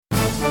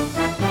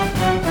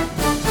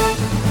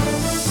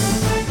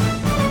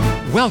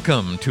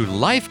Welcome to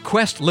Life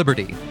Quest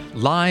Liberty,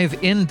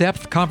 live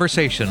in-depth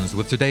conversations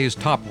with today's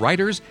top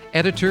writers,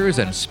 editors,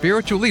 and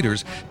spiritual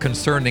leaders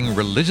concerning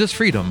religious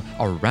freedom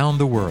around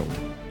the world.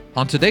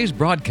 On today's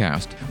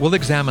broadcast, we'll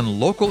examine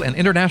local and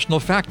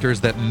international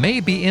factors that may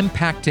be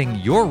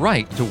impacting your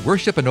right to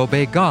worship and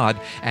obey God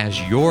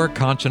as your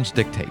conscience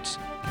dictates.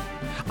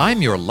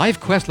 I'm your Life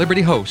Quest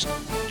Liberty host,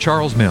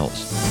 Charles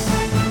Mills.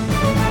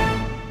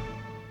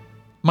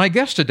 My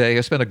guest today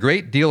has spent a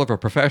great deal of her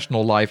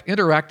professional life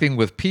interacting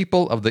with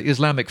people of the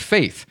Islamic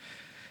faith.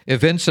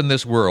 Events in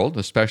this world,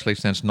 especially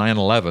since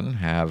 9/11,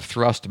 have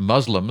thrust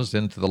Muslims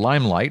into the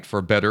limelight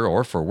for better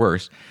or for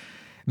worse.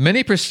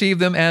 Many perceive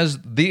them as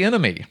the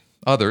enemy.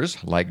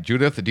 Others, like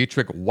Judith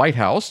Dietrich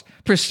Whitehouse,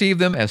 perceive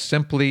them as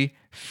simply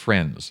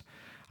friends.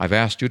 I've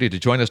asked Judy to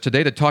join us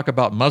today to talk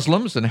about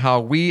Muslims and how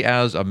we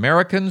as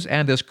Americans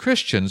and as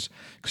Christians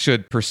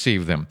should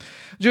perceive them.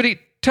 Judy,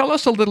 tell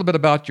us a little bit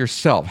about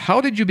yourself. How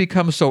did you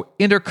become so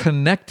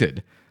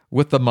interconnected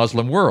with the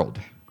Muslim world?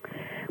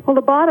 Well,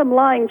 the bottom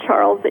line,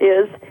 Charles,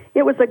 is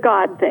it was a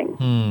God thing.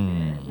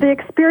 The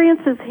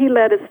experiences he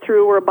led us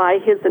through were by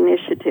his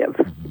initiative.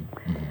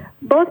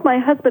 Both my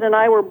husband and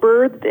I were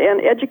birthed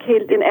and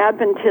educated in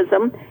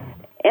Adventism,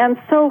 and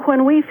so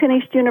when we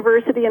finished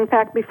university, in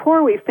fact,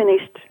 before we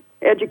finished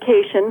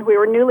education, we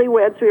were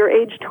newlyweds, we were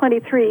age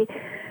 23,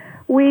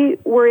 we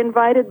were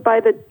invited by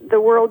the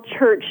World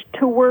Church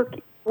to work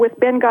with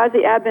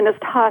Benghazi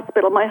Adventist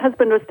Hospital. My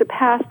husband was to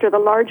pastor the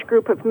large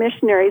group of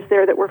missionaries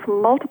there that were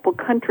from multiple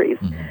countries.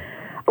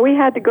 We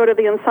had to go to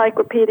the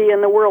encyclopedia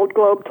and the World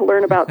Globe to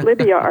learn about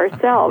Libya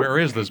ourselves. Where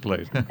is this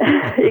place?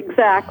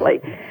 Exactly.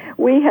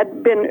 We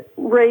had been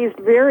raised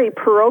very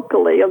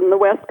parochially on the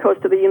west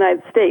coast of the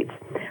United States.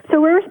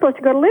 So we were supposed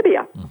to go to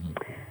Libya.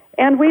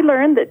 And we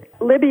learned that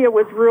Libya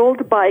was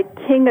ruled by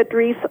King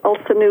Idris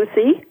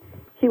al-Senussi.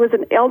 He was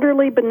an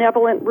elderly,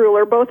 benevolent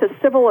ruler, both a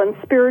civil and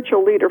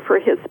spiritual leader for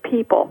his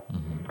people.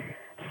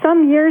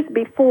 Some years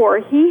before,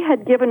 he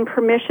had given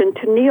permission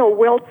to Neil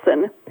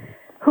Wilson,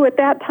 who at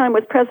that time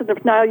was president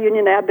of Nile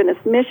Union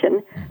Adventist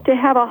Mission, to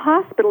have a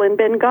hospital in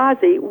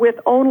Benghazi with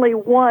only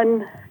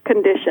one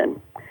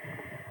condition.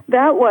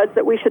 That was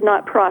that we should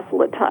not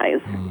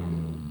proselytize.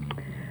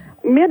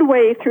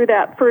 Midway through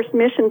that first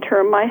mission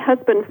term, my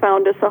husband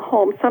found us a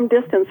home some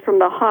distance from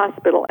the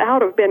hospital,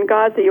 out of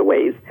Benghazi a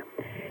ways.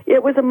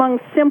 It was among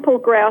simple,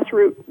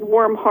 grassroots,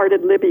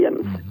 warm-hearted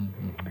Libyans.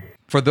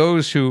 For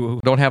those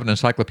who don't have an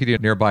encyclopedia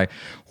nearby,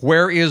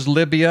 where is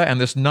Libya and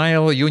this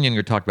Nile Union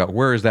you're talking about?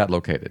 Where is that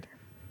located?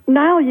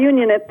 Nile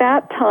Union at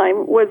that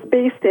time was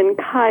based in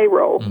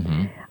Cairo,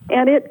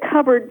 and it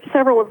covered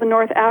several of the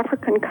North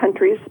African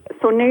countries.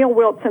 So Neil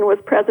Wilson was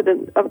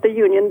president of the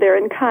Union there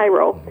in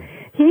Cairo.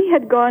 He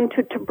had gone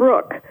to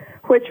Tobruk,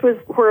 which was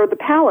where the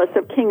palace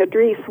of King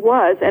Idris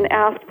was, and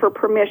asked for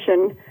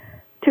permission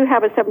to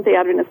have a Seventh-day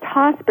Adventist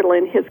hospital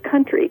in his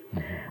country.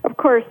 Of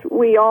course,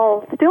 we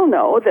all still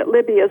know that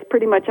Libya is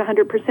pretty much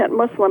 100%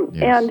 Muslim,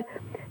 and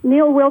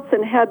Neil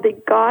Wilson had the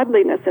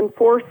godliness and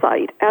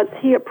foresight as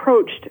he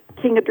approached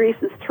King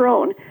Idris's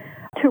throne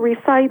to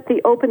recite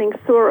the opening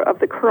surah of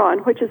the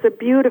Quran, which is a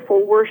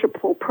beautiful,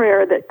 worshipful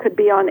prayer that could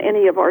be on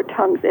any of our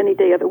tongues any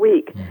day of the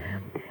week.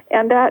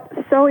 And that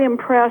so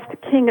impressed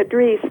King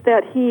Idris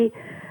that he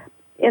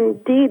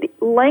indeed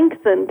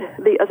lengthened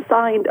the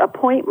assigned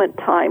appointment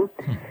time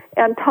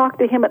and talked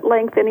to him at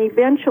length, and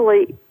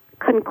eventually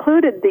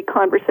concluded the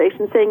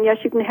conversation saying, yes,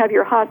 you can have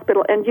your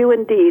hospital, and you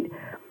indeed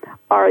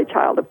are a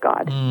child of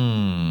God.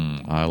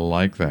 I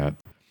like that.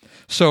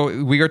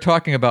 So we are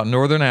talking about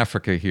Northern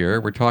Africa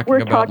here. We're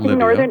talking about Libya.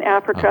 Northern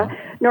Africa.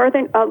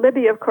 Northern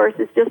Libya, of course,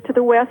 is just to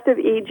the west of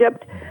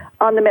Egypt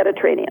on the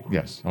Mediterranean.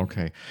 Yes,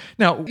 okay.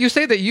 Now, you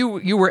say that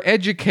you were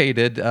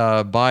educated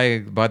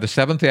by the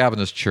Seventh-day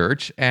Adventist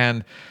Church,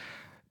 and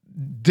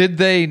did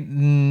they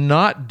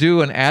not do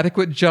an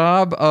adequate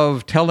job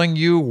of telling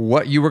you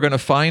what you were going to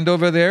find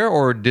over there,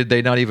 or did they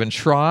not even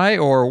try?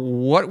 Or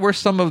what were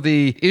some of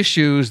the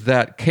issues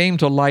that came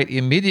to light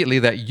immediately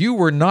that you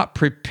were not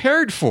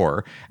prepared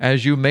for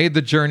as you made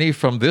the journey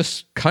from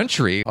this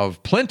country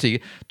of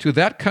plenty to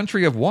that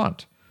country of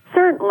want?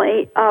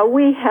 Certainly,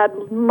 we had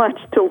much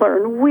to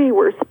learn. We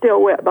were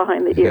still wet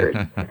behind the ears.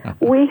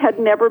 We had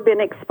never been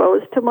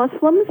exposed to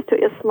Muslims, to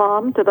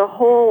Islam, to the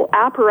whole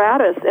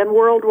apparatus and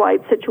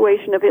worldwide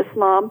situation of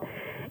Islam.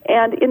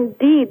 And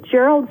indeed,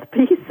 Gerald's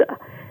visa,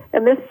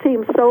 and this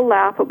seems so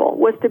laughable,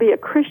 was to be a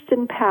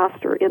Christian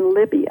pastor in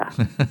Libya.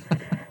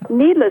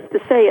 Needless to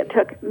say, it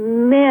took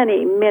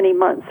many, many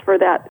months for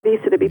that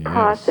visa to be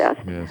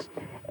processed.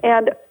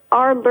 And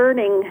our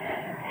learning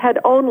had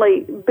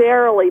only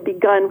barely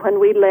begun when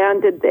we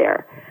landed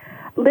there.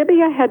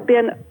 Libya had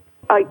been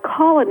a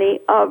colony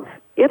of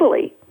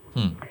Italy,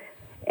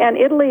 and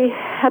Italy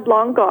had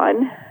long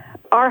gone.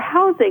 Our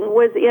housing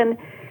was in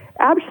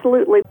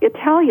absolutely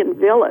Italian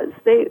villas.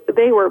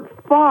 They were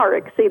far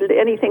exceeded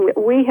anything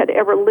that we had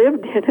ever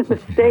lived in the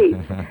States.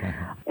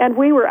 And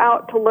we were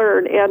out to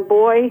learn, and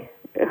boy,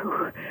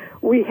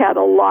 we had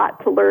a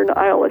lot to learn,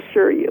 I'll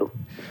assure you.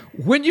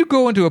 When you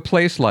go into a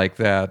place like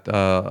that,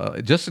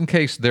 just in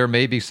case there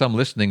may be some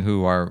listening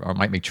who are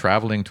might be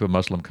traveling to a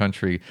Muslim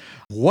country,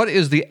 what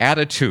is the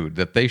attitude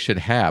that they should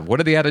have? What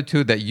are the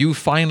attitude that you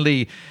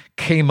finally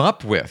came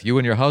up with, you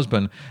and your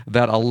husband,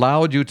 that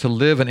allowed you to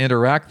live and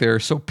interact there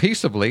so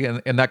peaceably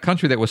in that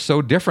country that was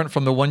so different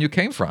from the one you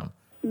came from?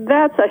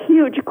 That's a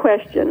huge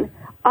question.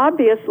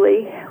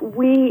 Obviously,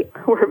 we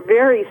were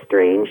very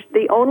strange.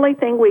 The only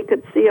thing we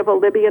could see of a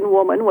Libyan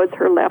woman was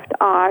her left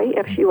eye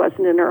if she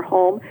wasn't in her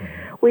home.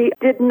 We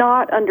did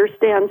not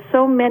understand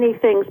so many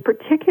things,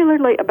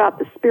 particularly about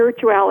the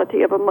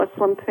spirituality of a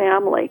Muslim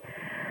family.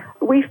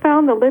 We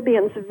found the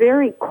Libyans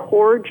very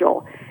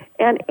cordial,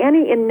 and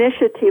any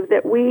initiative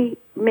that we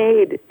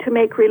made to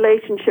make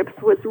relationships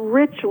was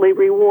richly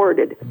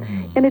rewarded.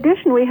 In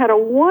addition, we had a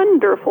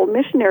wonderful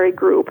missionary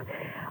group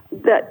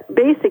that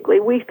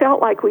basically we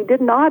felt like we did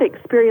not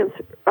experience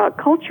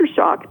culture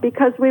shock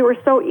because we were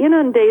so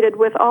inundated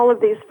with all of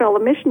these fellow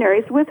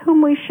missionaries with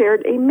whom we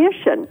shared a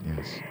mission.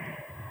 Yes.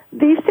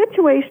 The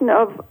situation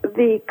of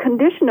the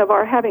condition of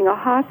our having a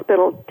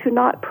hospital to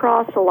not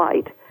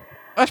proselyte.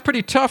 That's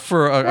pretty tough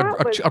for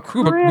a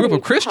group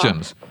of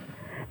Christians. Tough.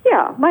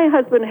 Yeah, my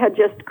husband had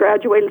just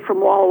graduated from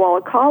Walla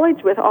Walla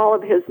College with all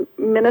of his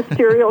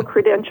ministerial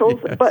credentials,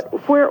 yes.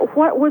 But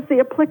what was the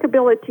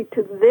applicability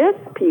to this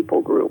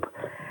people group?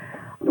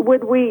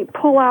 Would we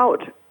pull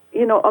out,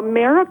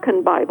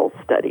 American Bible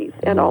studies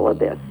and all of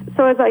this?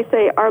 So as I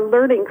say, our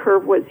learning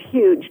curve was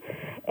huge.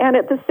 And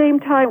at the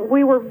same time,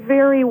 we were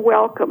very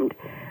welcomed.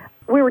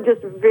 We were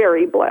just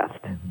very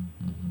blessed.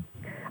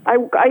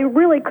 I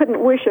really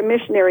couldn't wish a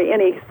missionary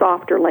any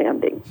softer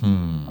landing.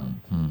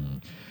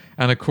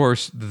 And of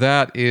course,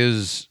 that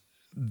is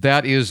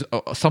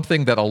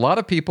something that a lot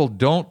of people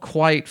don't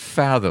quite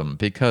fathom,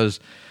 because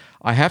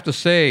I have to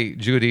say,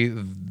 Judy,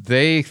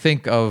 they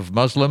think of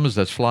Muslims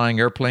as flying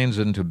airplanes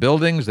into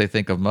buildings. They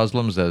think of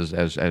Muslims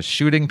as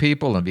shooting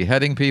people and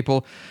beheading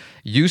people.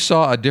 You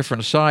saw a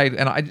different side.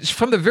 And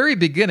from the very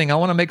beginning, I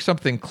want to make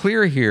something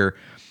clear here.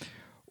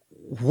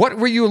 What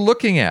were you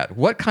looking at?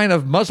 What kind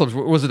of Muslims?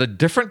 Was it a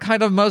different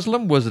kind of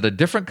Muslim? Was it a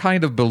different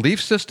kind of belief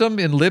system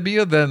in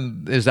Libya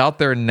than is out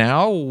there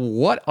now?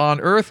 What on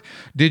earth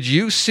did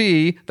you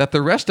see that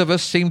the rest of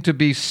us seem to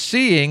be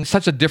seeing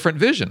such a different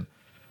vision?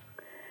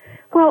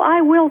 Well,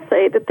 I will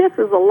say that this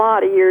is a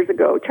lot of years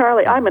ago.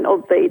 Charlie, I'm an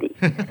old lady.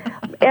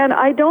 And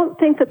I don't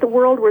think that the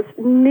world was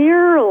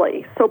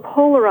nearly so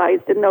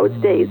polarized in those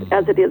days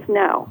as it is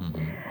now.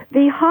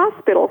 The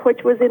hospital,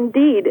 which was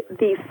indeed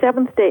the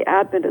Seventh-day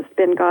Adventist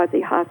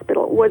Benghazi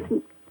Hospital, was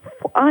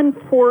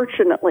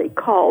unfortunately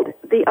called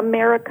the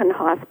American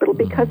Hospital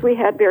because we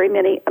had very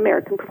many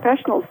American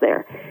professionals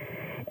there.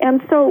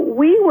 And so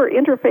we were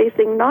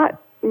interfacing not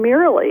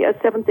merely as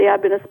Seventh-day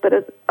Adventists, but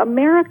as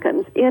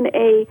Americans in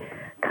a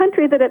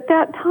country that at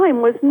that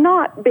time was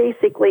not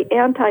basically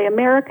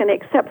anti-American,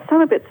 except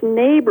some of its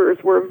neighbors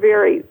were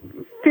very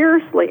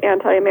fiercely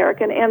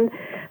anti-American, and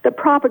the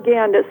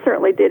propaganda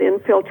certainly did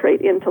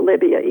infiltrate into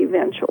Libya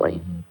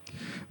eventually.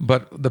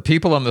 But the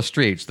people on the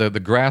streets, the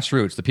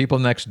grassroots, the people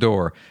next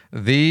door,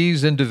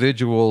 these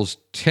individuals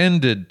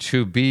tended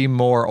to be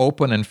more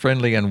open and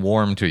friendly and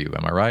warm to you.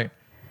 Am I right?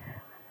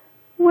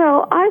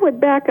 Well, I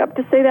would back up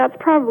to say that's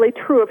probably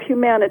true of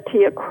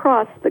humanity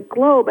across the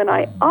globe, and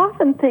I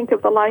often think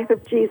of the life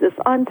of Jesus.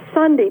 On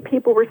Sunday,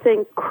 people were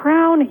saying,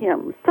 "Crown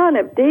him, Son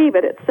of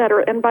David,"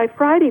 etc., and by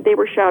Friday they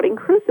were shouting,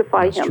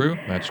 "Crucify him."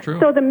 That's true.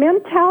 So the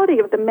mentality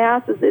of the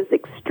masses is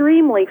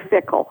extremely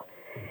fickle.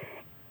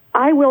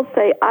 I will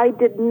say I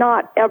did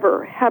not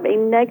ever have a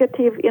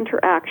negative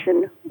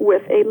interaction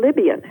with a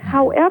Libyan.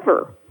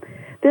 However,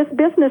 this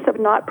business of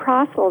not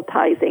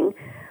proselytizing,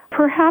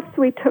 perhaps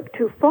we took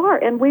too far,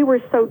 and we were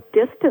so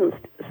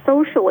distanced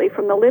socially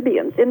from the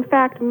Libyans. In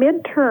fact,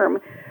 midterm,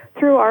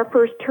 through our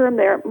first term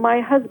there, my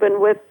husband,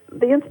 with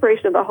the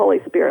inspiration of the Holy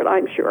Spirit,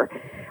 I'm sure,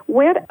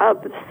 went out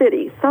of the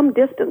city some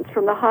distance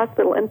from the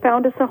hospital and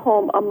found us a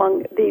home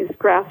among these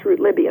grassroots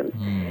Libyans.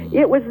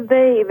 It was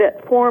they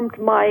that formed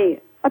my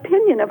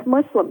opinion of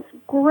Muslims,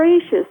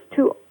 gracious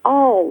to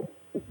all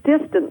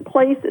distant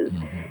places.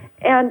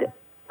 And,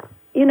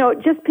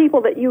 just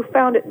people that you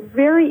found it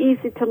very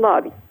easy to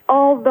love.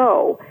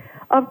 Although,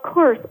 of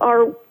course,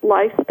 our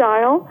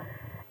lifestyle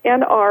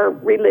and our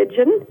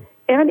religion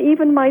and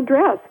even my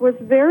dress was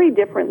very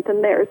different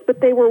than theirs,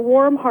 but they were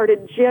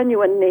warm-hearted,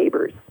 genuine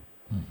neighbors.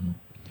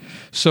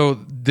 So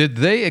did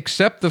they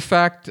accept the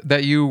fact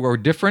that you were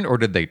different, or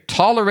did they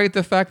tolerate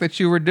the fact that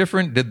you were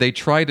different? Did they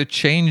try to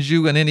change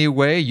you in any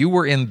way? You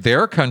were in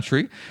their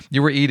country.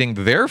 You were eating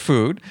their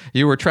food.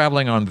 You were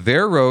traveling on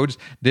their roads.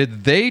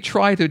 Did they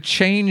try to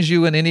change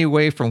you in any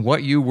way from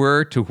what you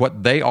were to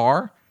what they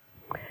are?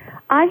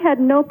 I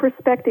had no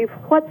perspective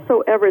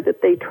whatsoever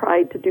that they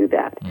tried to do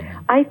that.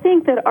 I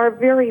think that our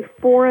very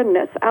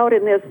foreignness out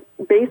in this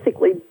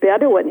basically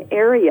Bedouin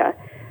area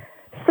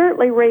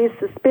certainly raised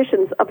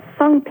suspicions of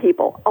some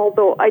people,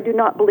 although I do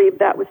not believe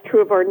that was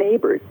true of our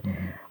neighbors.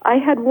 I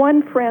had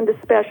one friend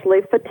especially,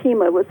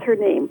 Fatima was her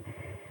name.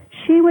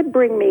 She would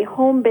bring me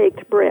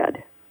home-baked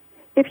bread.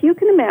 If you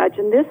can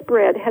imagine, this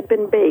bread had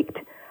been baked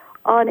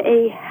on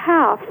a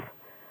half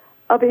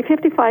of a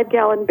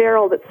 55-gallon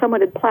barrel that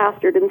someone had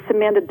plastered and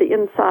cemented the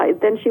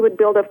inside. Then she would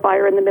build a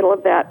fire in the middle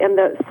of that, and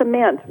the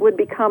cement would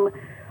become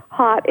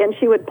hot, and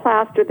she would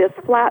plaster this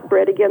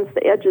flatbread against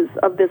the edges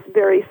of this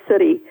very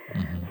sooty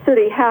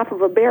half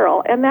of a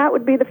barrel, and that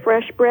would be the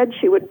fresh bread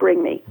she would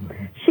bring me.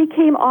 She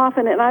came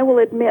often, and I will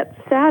admit,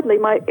 sadly,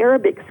 my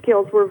Arabic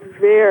skills were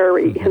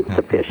very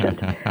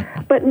insufficient.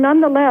 But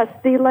nonetheless,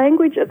 the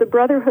language of the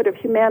Brotherhood of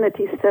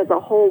Humanity says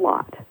a whole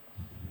lot.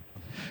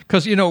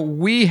 Because,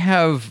 we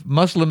have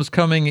Muslims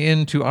coming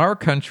into our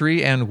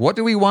country, and what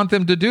do we want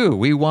them to do?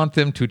 We want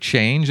them to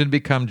change and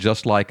become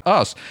just like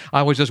us.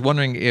 I was just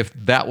wondering if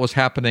that was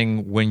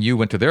happening when you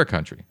went to their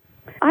country.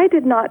 I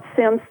did not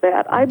sense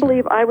that. I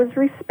believe I was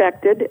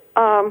respected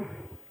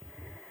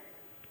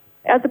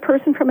as a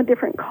person from a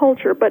different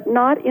culture, but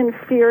not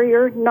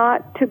inferior,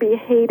 not to be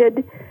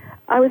hated.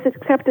 I was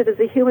accepted as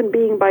a human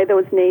being by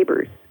those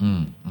neighbors.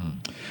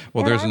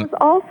 Well, and I was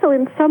also,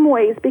 in some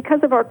ways,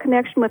 because of our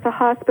connection with the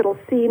hospital,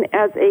 seen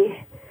as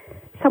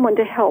someone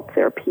to help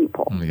their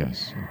people.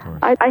 Yes, of course.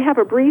 I have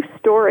a brief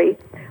story.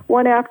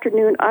 One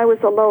afternoon, I was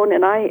alone,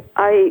 and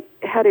I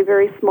had a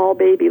very small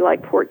baby,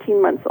 like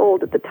 14 months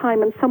old at the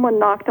time, and someone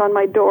knocked on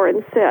my door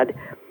and said,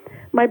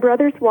 "My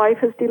brother's wife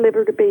has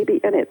delivered a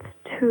baby, and it's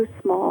too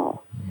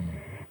small."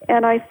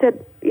 And I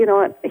said,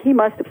 he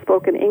must have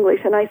spoken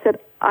English, and I said,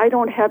 "I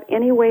don't have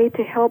any way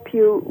to help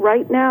you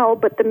right now,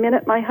 but the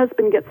minute my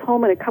husband gets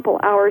home in a couple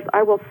hours,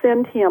 I will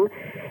send him,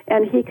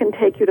 and he can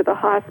take you to the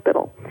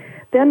hospital."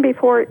 Then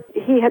before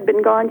he had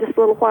been gone just a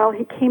little while,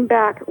 he came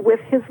back with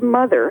his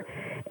mother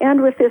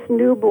and with this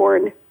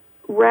newborn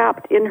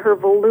wrapped in her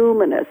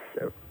voluminous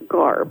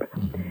garb.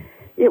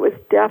 It was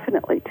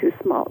definitely too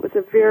small. It was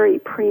a very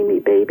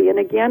preemie baby. And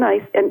again,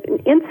 and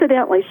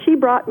incidentally, she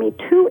brought me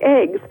 2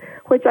 eggs,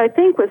 which I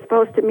think was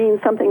supposed to mean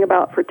something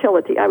about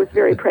fertility. I was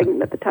very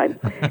pregnant at the time.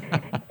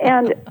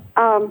 And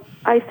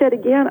I said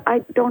again, I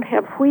don't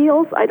have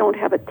wheels. I don't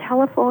have a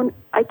telephone.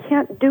 I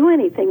can't do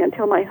anything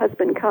until my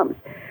husband comes.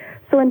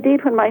 So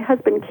indeed, when my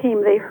husband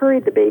came, they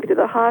hurried the baby to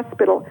the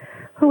hospital,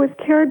 who was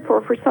cared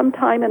for some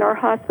time in our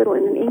hospital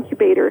in an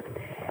incubator.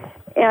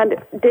 And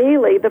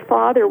daily, the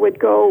father would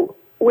go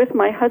with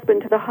my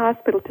husband to the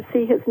hospital to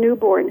see his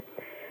newborn.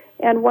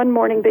 And one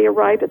morning they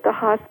arrived at the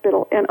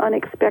hospital, and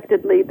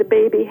unexpectedly the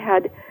baby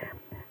had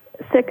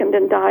sickened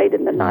and died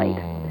in the night.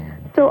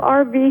 So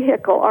our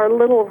vehicle, our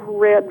little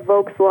red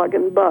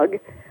Volkswagen Bug,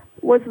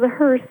 was the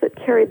hearse that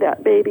carried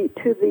that baby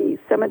to the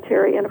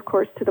cemetery and, of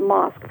course, to the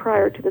mosque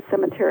prior to the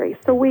cemetery.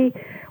 So we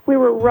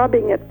were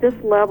rubbing at this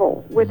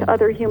level with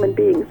other human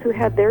beings who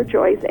had their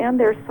joys and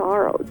their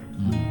sorrows.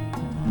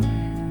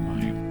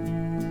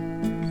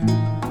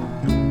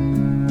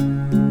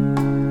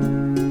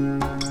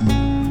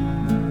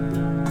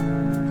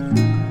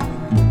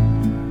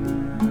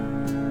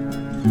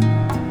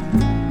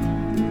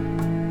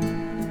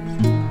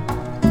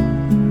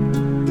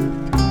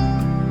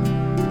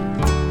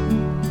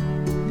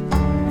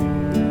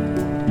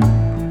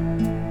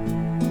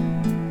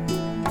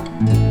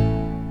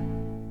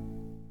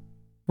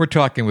 We're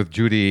talking with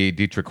Judy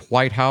Dietrich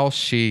Whitehouse.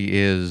 She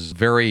is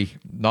very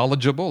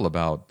knowledgeable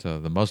about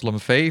the Muslim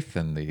faith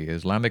and the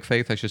Islamic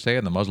faith, I should say,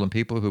 and the Muslim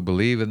people who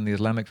believe in the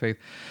Islamic faith.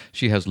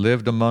 She has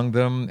lived among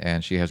them,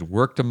 and she has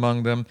worked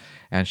among them,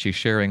 and she's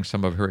sharing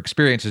some of her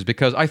experiences,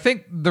 because I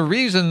think the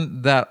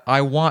reason that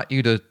I want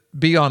you to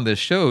be on this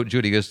show,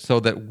 Judy, is so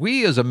that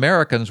we as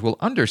Americans will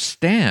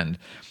understand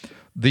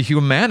the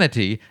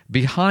humanity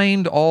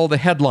behind all the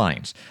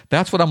headlines.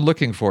 That's what I'm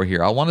looking for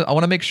here. I want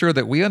to make sure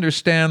that we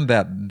understand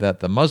that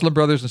the Muslim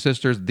brothers and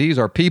sisters, these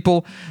are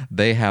people.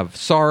 They have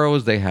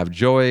sorrows, they have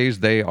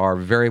joys, they are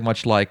very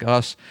much like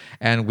us,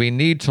 and we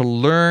need to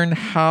learn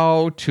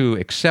how to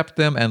accept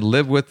them and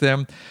live with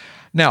them.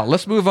 Now,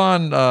 let's move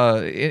on.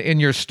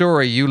 In your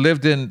story, you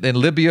lived in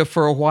Libya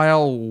for a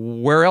while.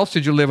 Where else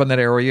did you live in that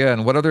area,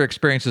 and what other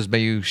experiences may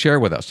you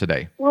share with us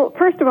today? Well,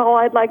 first of all,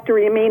 I'd like to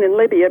remain in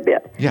Libya a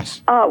bit.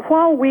 Yes.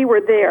 While we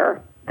were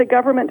there, the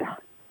government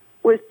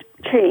was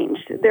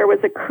changed. There was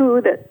a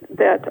coup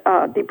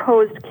that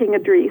deposed King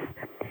Idris,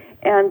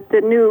 and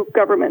the new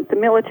government, the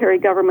military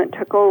government,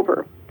 took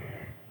over.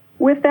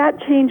 With that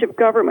change of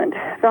government,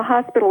 the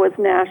hospital was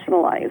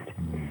nationalized.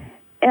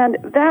 And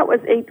that was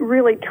a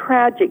really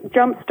tragic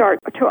jumpstart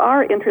to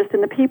our interest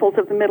in the peoples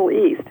of the Middle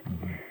East.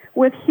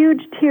 With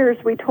huge tears,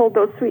 we told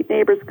those sweet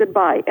neighbors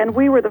goodbye, and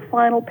we were the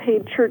final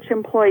paid church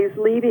employees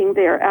leaving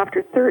there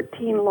after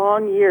 13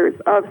 long years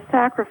of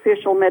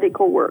sacrificial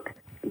medical work.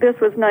 This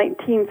was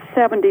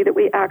 1970 that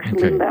we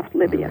actually left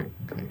Libya.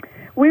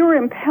 We were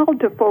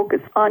impelled to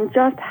focus on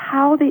just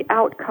how the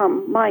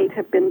outcome might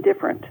have been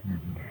different.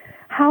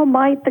 How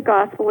might the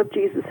gospel of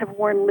Jesus have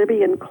worn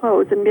Libyan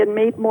clothes and been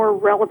made more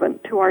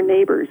relevant to our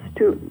neighbors,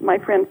 to my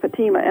friend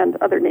Fatima and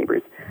other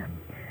neighbors?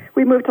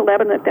 We moved to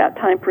Lebanon at that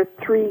time for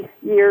 3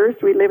 years.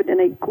 We lived in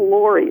a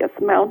glorious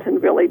mountain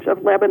village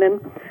of Lebanon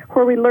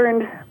where we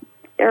learned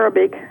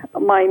Arabic.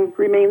 Mine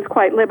remains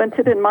quite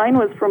limited, and mine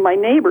was from my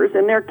neighbors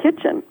in their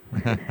kitchen.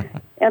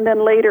 And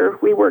then later,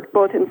 we worked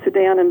both in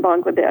Sudan and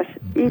Bangladesh,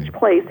 each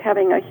place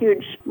having a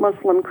huge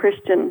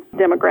Muslim-Christian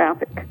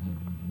demographic.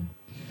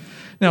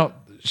 Now,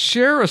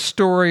 share a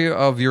story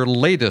of your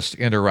latest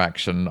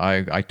interaction.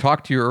 I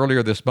talked to you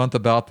earlier this month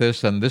about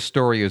this, and this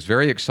story is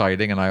very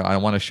exciting, and I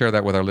want to share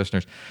that with our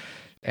listeners.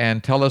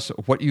 And tell us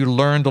what you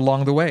learned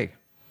along the way.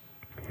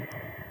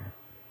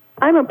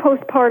 I'm a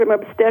postpartum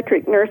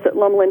obstetric nurse at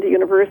Loma Linda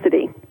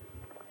University.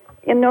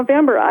 In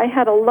November, I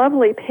had a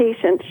lovely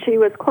patient. She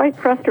was quite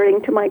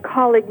frustrating to my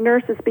colleague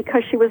nurses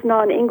because she was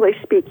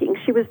non-English speaking.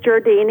 She was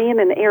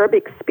Jordanian and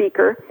Arabic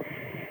speaker.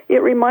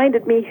 It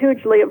reminded me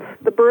hugely of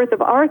the birth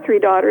of our 3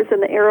 daughters in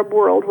the Arab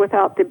world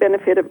without the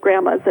benefit of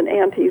grandmas and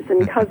aunties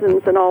and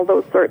cousins and all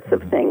those sorts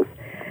of things.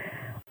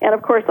 And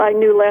of course, I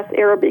knew less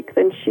Arabic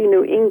than she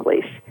knew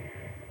English.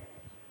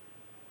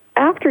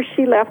 After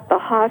she left the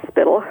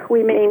hospital,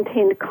 we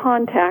maintained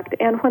contact,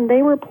 and when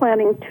they were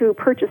planning to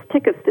purchase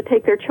tickets to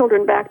take their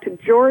children back to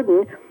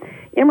Jordan,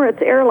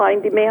 Emirates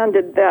Airline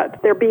demanded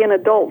that there be an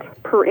adult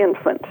per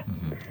infant,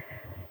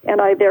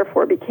 and I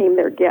therefore became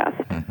their guest.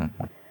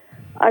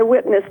 I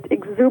witnessed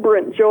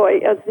exuberant joy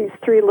as these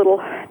 3 little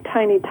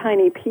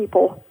tiny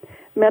people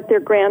met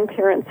their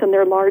grandparents and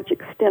their large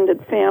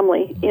extended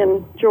family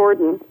in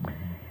Jordan.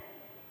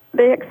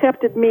 They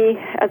accepted me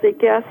as a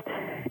guest,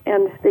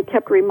 and they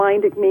kept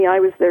reminding me I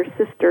was their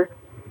sister.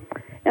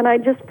 And I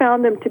just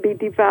found them to be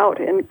devout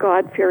and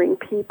God-fearing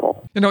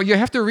people. You know, you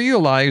have to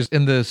realize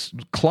in this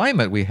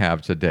climate we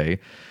have today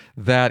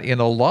that in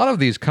a lot of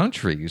these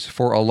countries,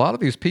 for a lot of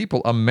these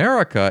people,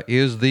 America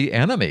is the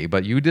enemy,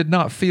 but you did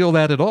not feel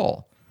that at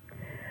all.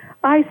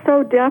 I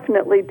so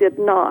definitely did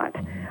not.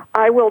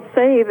 I will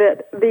say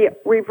that the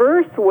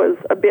reverse was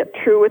a bit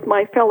true with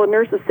my fellow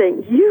nurses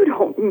saying, "You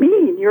don't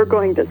mean you're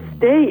going to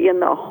stay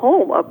in the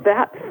home of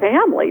that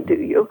family, do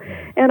you?"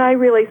 And I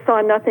really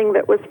saw nothing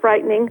that was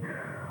frightening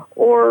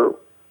or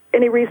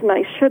any reason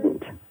I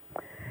shouldn't.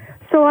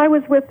 So I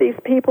was with these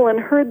people and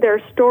heard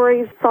their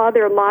stories, saw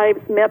their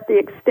lives, met the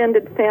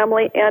extended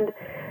family, and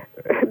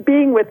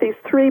being with these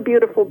 3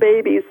 beautiful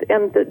babies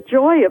and the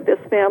joy of this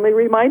family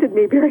reminded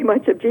me very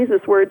much of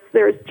Jesus' words,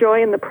 "There's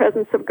joy in the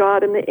presence of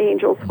God and the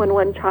angels when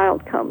one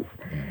child comes."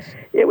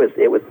 It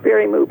was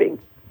very moving.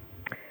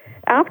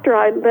 After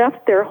I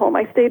left their home,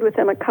 I stayed with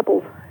them a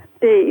couple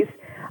days.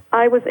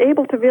 I was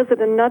able to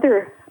visit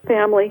another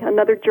family,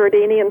 another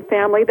Jordanian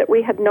family that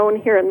we had known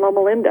here in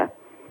Loma Linda.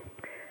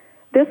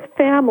 This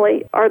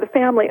family are the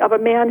family of a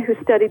man who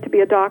studied to be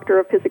a doctor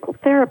of physical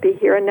therapy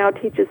here and now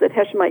teaches at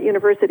Heshemite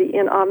University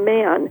in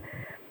Amman.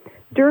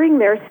 During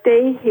their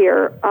stay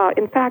here,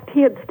 in fact,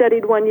 he had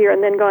studied 1 year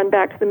and then gone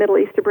back to the Middle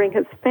East to bring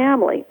his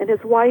family, and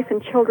his wife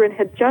and children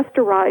had just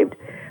arrived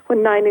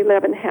when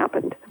 9/11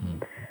 happened.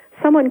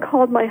 Someone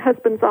called my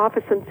husband's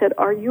office and said,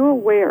 "Are you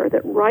aware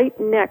that right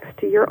next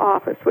to your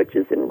office, which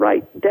is in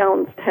right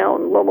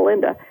downtown Loma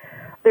Linda,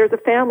 there's a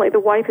family, the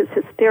wife is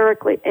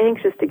hysterically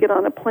anxious to get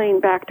on a plane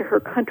back to her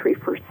country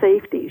for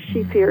safety.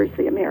 She fears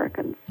the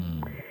Americans."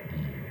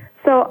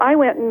 So I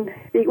went and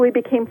we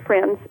became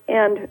friends,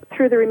 and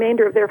through the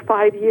remainder of their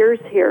 5 years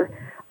here,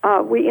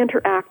 we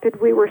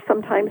interacted. We were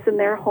sometimes in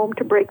their home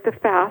to break the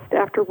fast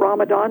after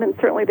Ramadan, and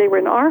certainly they were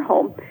in our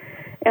home.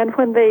 And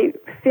when they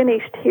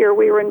finished here,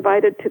 we were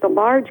invited to the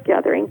large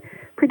gathering,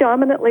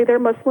 predominantly their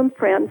Muslim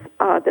friends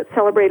that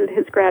celebrated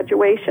his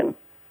graduation.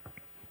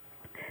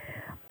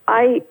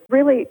 I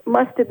really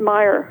must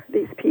admire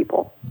these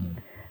people.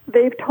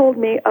 They've told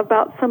me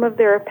about some of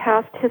their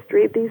past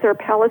history. These are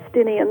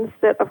Palestinians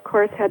that, of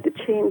course, had to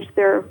change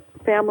their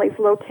family's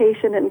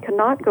location and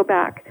cannot go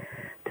back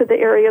to the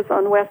areas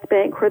on West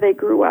Bank where they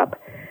grew up.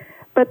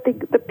 But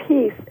the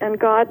peace and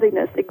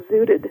godliness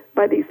exuded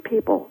by these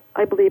people,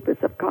 I believe,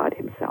 is of God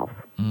himself.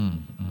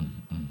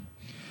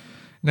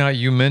 Now,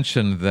 you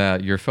mentioned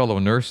that your fellow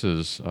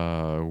nurses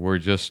were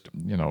just,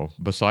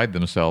 beside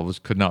themselves,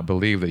 could not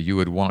believe that you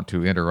would want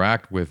to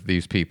interact with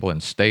these people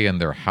and stay in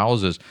their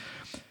houses.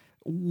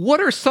 What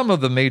are some of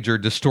the major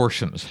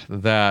distortions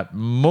that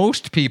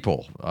most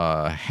people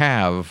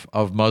have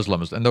of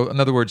Muslims? In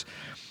other words,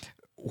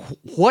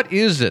 what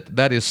is it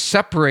that is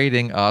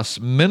separating us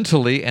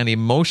mentally and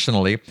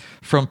emotionally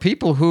from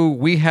people who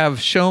we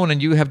have shown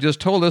and you have just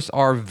told us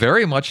are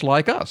very much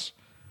like us?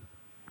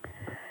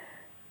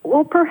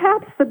 Well,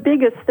 perhaps the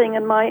biggest thing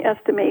in my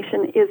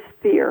estimation is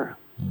fear.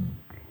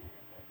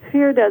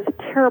 Fear does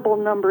terrible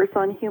numbers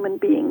on human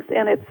beings,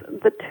 and it's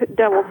the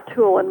devil's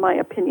tool, in my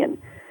opinion.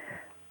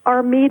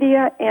 Our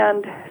media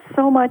and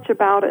so much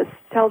about us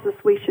tells us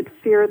we should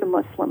fear the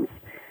Muslims.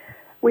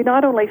 We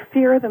not only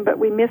fear them, but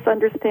we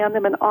misunderstand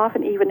them and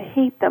often even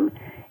hate them.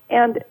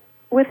 And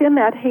within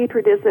that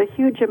hatred is a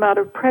huge amount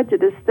of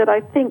prejudice that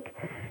I think,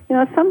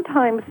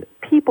 sometimes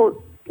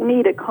people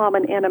need a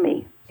common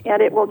enemy,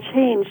 and it will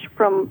change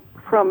from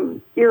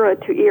era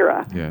to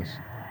era. Yes.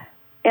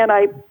 And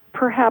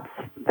perhaps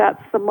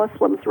that's the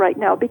Muslims right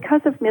now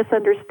because of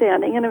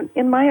misunderstanding. And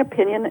in my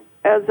opinion,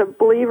 as a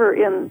believer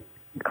in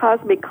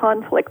cosmic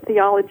conflict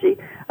theology,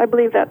 I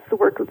believe that's the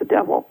work of the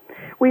devil.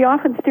 We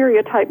often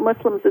stereotype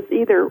Muslims as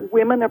either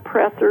women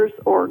oppressors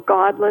or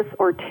godless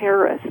or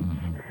terrorists.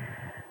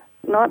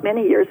 not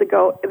many years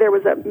ago, there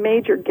was a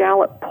major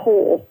Gallup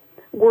poll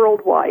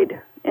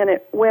worldwide, and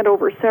it went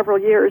over several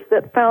years,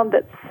 that found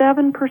that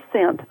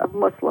 7% of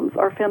Muslims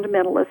are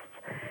fundamentalists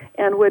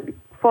and would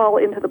fall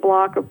into the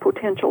block of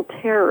potential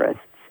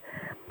terrorists.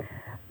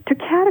 To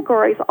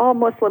categorize all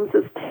Muslims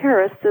as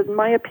terrorists, in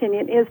my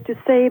opinion, is to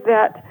say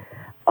that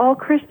all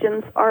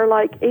Christians are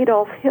like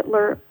Adolf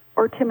Hitler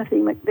or Timothy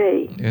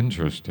McVeigh.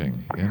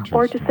 Interesting.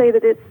 Or to say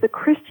that it's the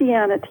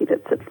Christianity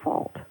that's at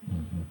fault.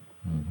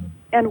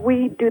 And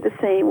we do the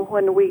same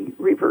when we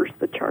reverse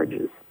the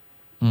charges.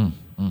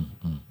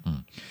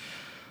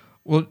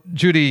 Well,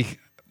 Judy,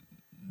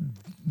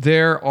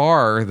 there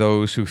are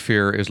those who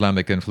fear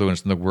Islamic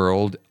influence in the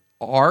world.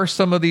 Are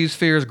some of these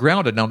fears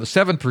grounded? Now, the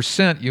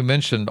 7% you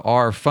mentioned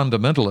are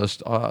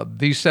fundamentalist.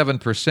 These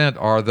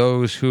 7% are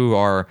those who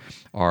are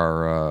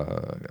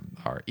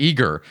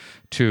eager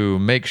to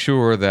make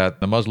sure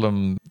that the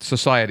Muslim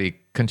society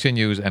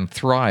continues and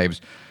thrives.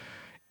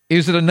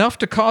 Is it enough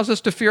to cause us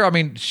to fear? I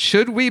mean,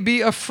 should we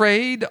be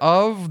afraid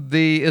of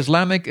the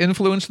Islamic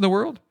influence in the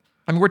world?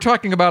 I mean, we're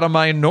talking about a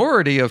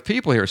minority of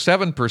people here,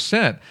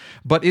 7%,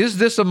 but is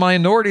this a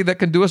minority that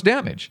can do us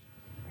damage?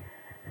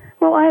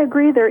 Well, I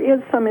agree there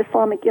is some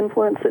Islamic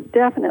influence that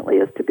definitely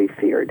is to be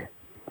feared.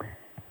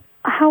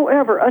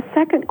 However, a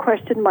second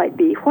question might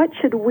be, what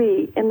should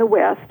we in the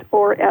West,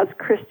 or as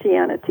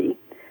Christianity,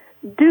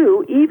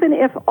 do even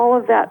if all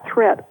of that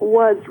threat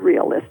was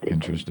realistic?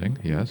 Interesting,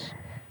 yes.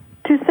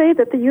 To say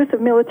that the use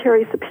of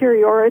military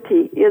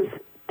superiority is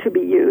to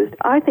be used,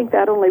 I think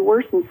that only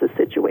worsens the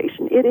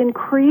situation. It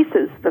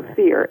increases the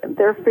fear,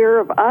 their fear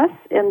of us,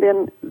 and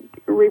then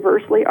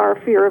reversely our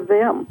fear of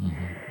them.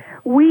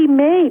 We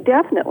may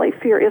definitely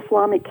fear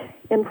Islamic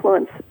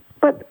influence,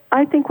 but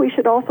I think we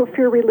should also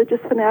fear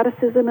religious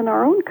fanaticism in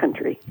our own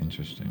country.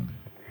 Interesting.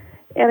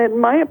 And in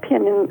my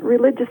opinion,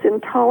 religious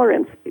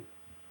intolerance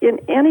in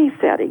any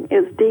setting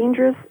is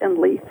dangerous and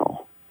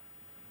lethal.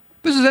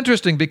 This is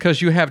interesting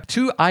because you have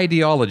two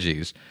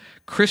ideologies,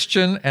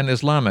 Christian and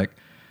Islamic,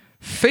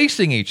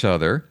 facing each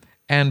other,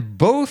 and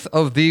both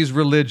of these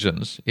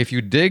religions, if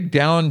you dig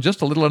down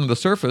just a little under the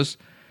surface,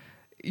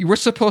 we're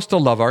supposed to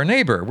love our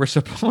neighbor. We're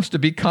supposed to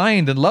be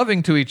kind and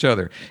loving to each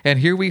other. And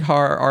here we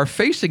are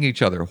facing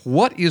each other.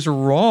 What is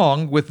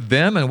wrong with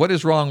them and what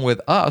is wrong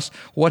with us?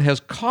 What has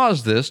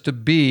caused this to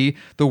be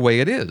the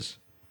way it is?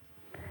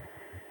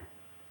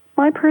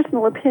 My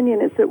personal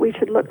opinion is that we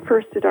should look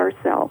first at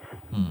ourselves.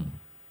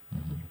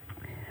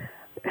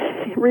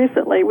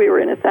 Recently, we were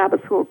in a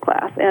Sabbath school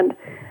class, and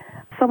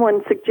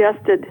someone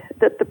suggested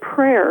that the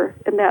prayer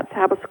in that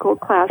Sabbath school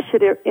class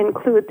should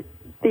include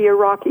the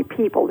Iraqi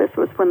people. This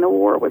was when the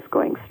war was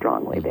going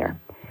strongly there.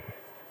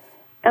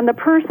 And the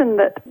person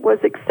that was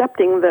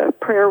accepting the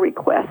prayer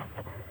requests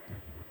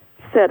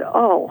said,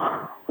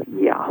 oh,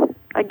 yeah,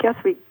 I guess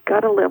we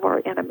got to love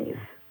our enemies.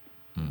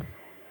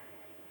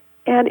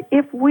 And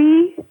if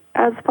we,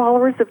 as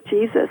followers of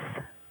Jesus,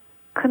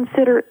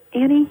 consider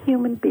any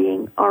human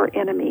being our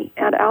enemy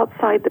and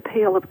outside the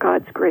pale of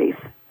God's grace,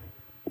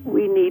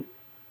 we need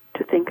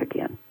to think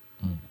again.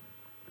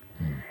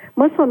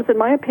 Muslims, in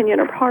my opinion,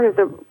 are part of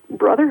the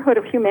brotherhood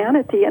of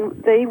humanity,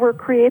 and they were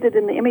created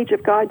in the image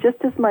of God just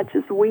as much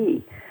as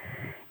we.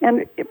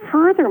 And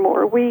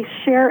furthermore, we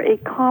share a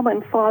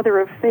common father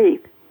of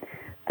faith.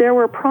 There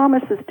were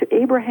promises to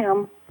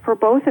Abraham for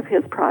both of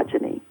his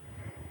progeny.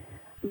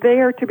 They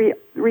are to be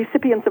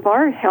recipients of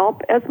our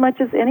help as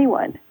much as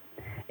anyone.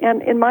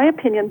 And in my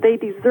opinion, they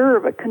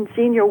deserve a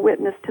congenial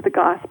witness to the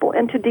gospel.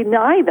 And to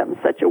deny them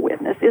such a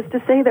witness is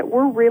to say that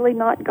we're really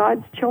not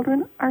God's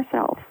children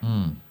ourselves.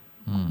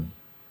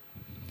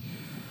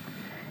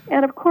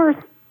 And of course,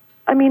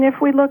 I mean,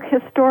 if we look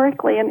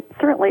historically, and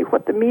certainly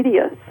what the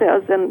media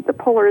says and the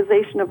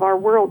polarization of our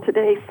world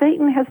today,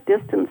 Satan has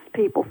distanced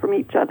people from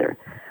each other.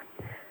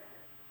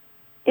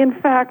 In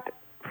fact,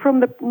 from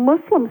the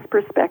Muslims'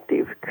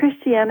 perspective,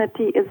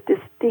 Christianity is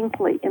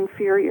distinctly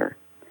inferior.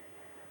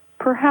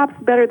 Perhaps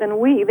better than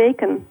we, they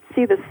can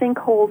see the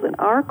sinkholes in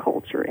our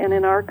culture and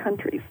in our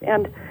countries.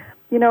 And,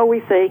 you know,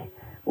 we say,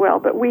 well,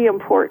 but we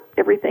import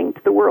everything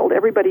to the world.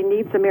 Everybody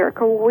needs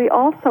America. Well, we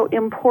also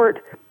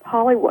import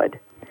Hollywood.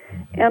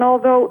 And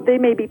although they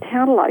may be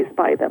tantalized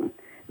by them,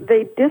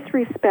 they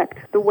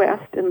disrespect the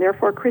West and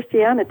therefore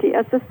Christianity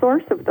as the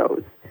source of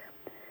those.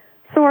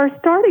 So our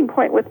starting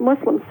point with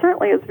Muslims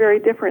certainly is very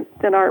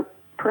different than our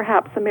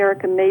perhaps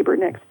American neighbor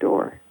next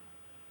door.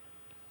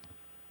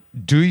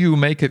 Do you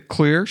make it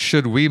clear,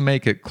 should we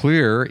make it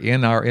clear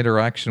in our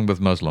interaction with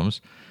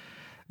Muslims,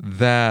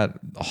 that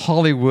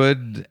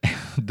Hollywood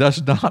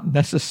does not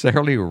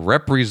necessarily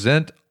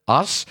represent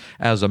us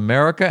as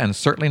America and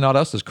certainly not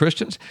us as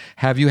Christians?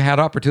 Have you had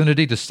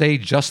opportunity to say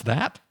just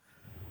that?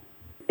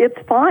 It's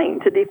fine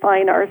to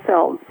define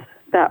ourselves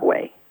that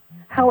way.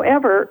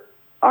 However,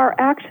 our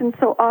actions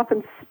so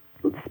often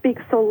speak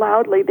so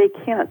loudly they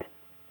can't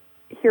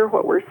hear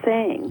what we're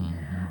saying.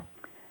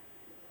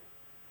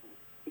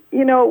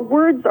 You know,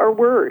 words are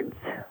words,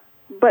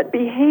 but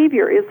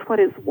behavior is what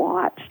is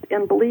watched.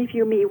 And believe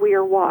you me, we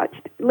are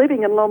watched.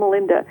 Living in Loma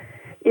Linda,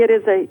 it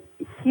is a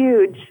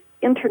huge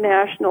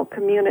international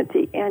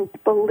community, and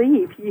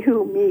believe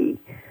you me,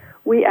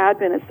 we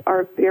Adventists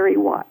are very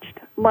watched.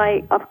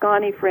 My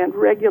Afghani friend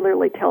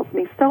regularly tells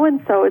me,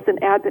 so-and-so is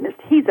an Adventist.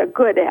 He's a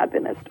good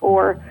Adventist,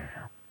 or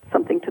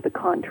something to the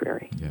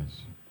contrary.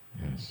 Yes,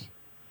 yes.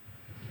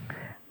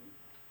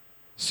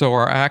 So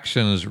our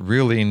actions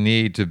really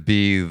need to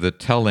be the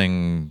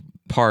telling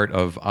part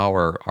of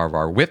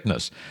our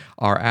witness.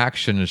 Our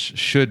actions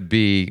should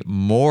be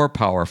more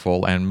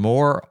powerful and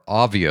more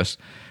obvious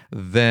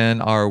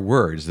than our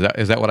words.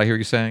 Is that what I hear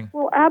you saying?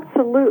 Well,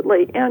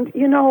 absolutely. And,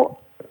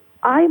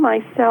 I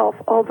myself,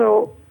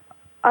 although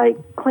I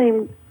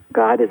claim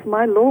God is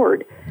my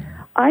Lord,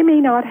 I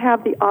may not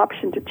have the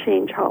option to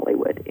change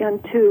Hollywood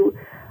and to,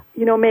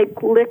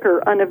 make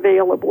liquor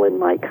unavailable in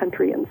my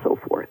country and so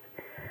forth.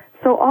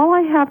 So all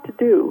I have to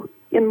do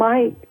in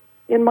my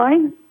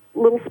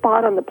little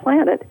spot on the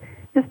planet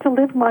is to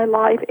live my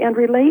life and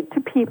relate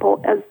to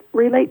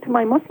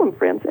my Muslim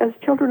friends as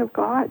children of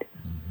God.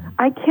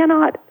 I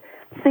cannot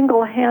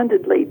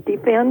single-handedly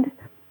defend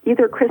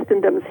either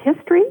Christendom's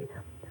history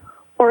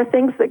or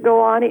things that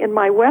go on in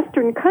my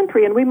Western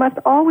country, and we must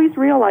always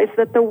realize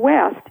that the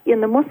West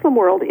in the Muslim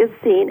world is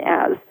seen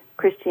as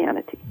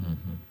Christianity.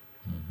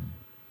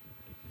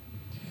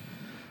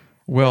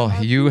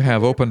 Well, you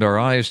have opened our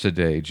eyes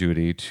today,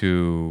 Judy,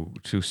 to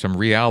some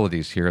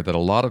realities here that a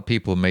lot of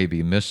people may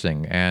be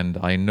missing. And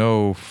I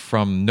know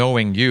from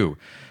knowing you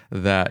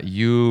that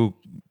you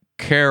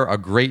care a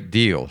great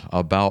deal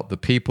about the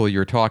people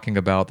you're talking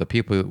about, the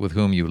people with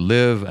whom you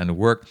live and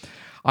work.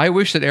 I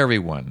wish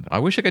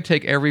I could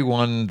take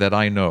everyone that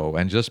I know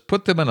and just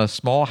put them in a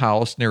small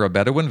house near a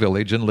Bedouin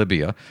village in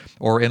Libya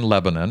or in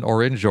Lebanon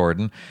or in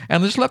Jordan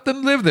and just let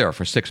them live there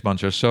for 6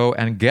 months or so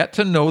and get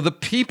to know the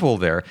people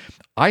there.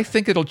 I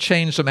think it'll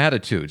change some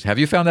attitudes. Have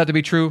you found that to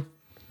be true?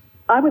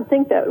 I would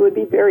think that would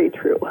be very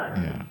true.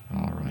 Yeah,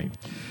 all right.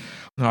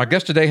 Our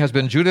guest today has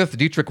been Judith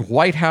Dietrich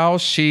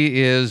Whitehouse. She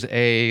is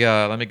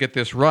let me get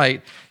this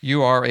right,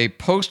 you are a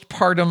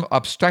postpartum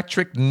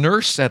obstetric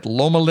nurse at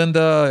Loma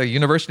Linda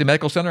University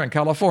Medical Center in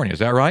California. Is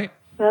that right?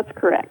 That's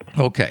correct.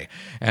 Okay.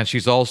 And she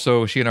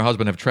and her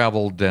husband have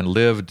traveled and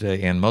lived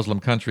in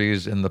Muslim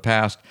countries in the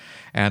past,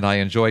 and I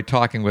enjoyed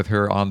talking with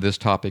her on this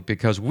topic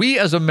because we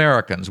as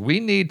Americans, we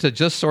need to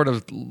just sort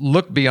of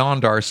look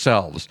beyond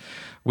ourselves.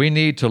 We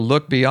need to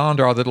look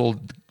beyond our little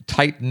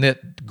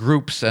tight-knit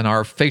groups and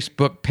our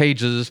Facebook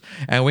pages,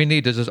 and we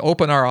need to just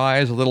open our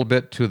eyes a little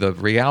bit to the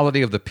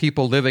reality of the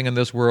people living in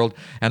this world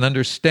and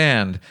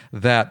understand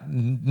that,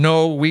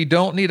 no, we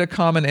don't need a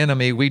common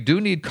enemy. We do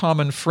need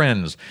common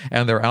friends,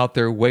 and they're out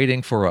there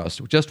waiting for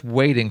us, just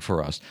waiting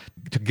for us,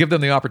 to give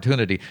them the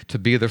opportunity to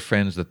be the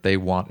friends that they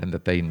want and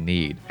that they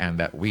need and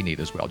that we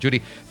need as well.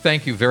 Judy,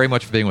 thank you very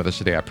much for being with us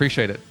today. I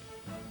appreciate it.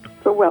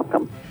 So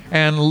welcome.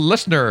 And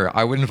listener,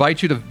 I would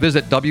invite you to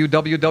visit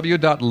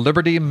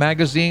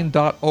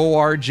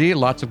www.libertymagazine.org.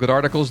 Lots of good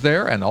articles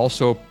there. And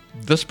also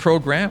this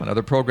program and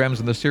other programs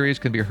in the series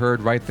can be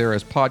heard right there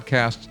as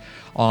podcasts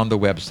on the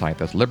website.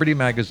 That's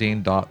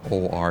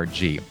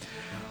libertymagazine.org.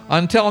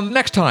 Until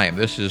next time,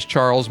 this is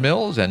Charles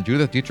Mills and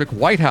Judith Dietrich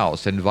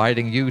Whitehouse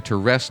inviting you to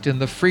rest in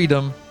the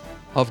freedom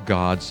of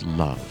God's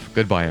love.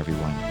 Goodbye,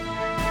 everyone.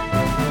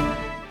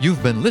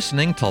 You've been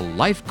listening to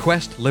Life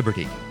Quest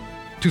Liberty.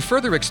 To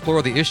further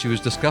explore the issues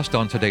discussed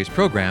on today's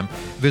program,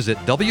 visit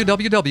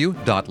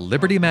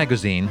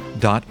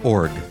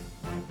www.libertymagazine.org.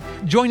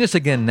 Join us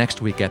again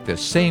next week at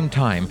this same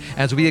time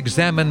as we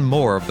examine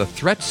more of the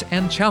threats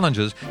and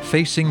challenges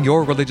facing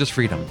your religious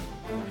freedom.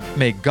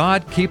 May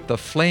God keep the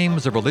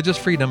flames of religious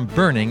freedom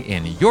burning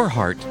in your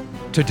heart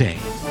today.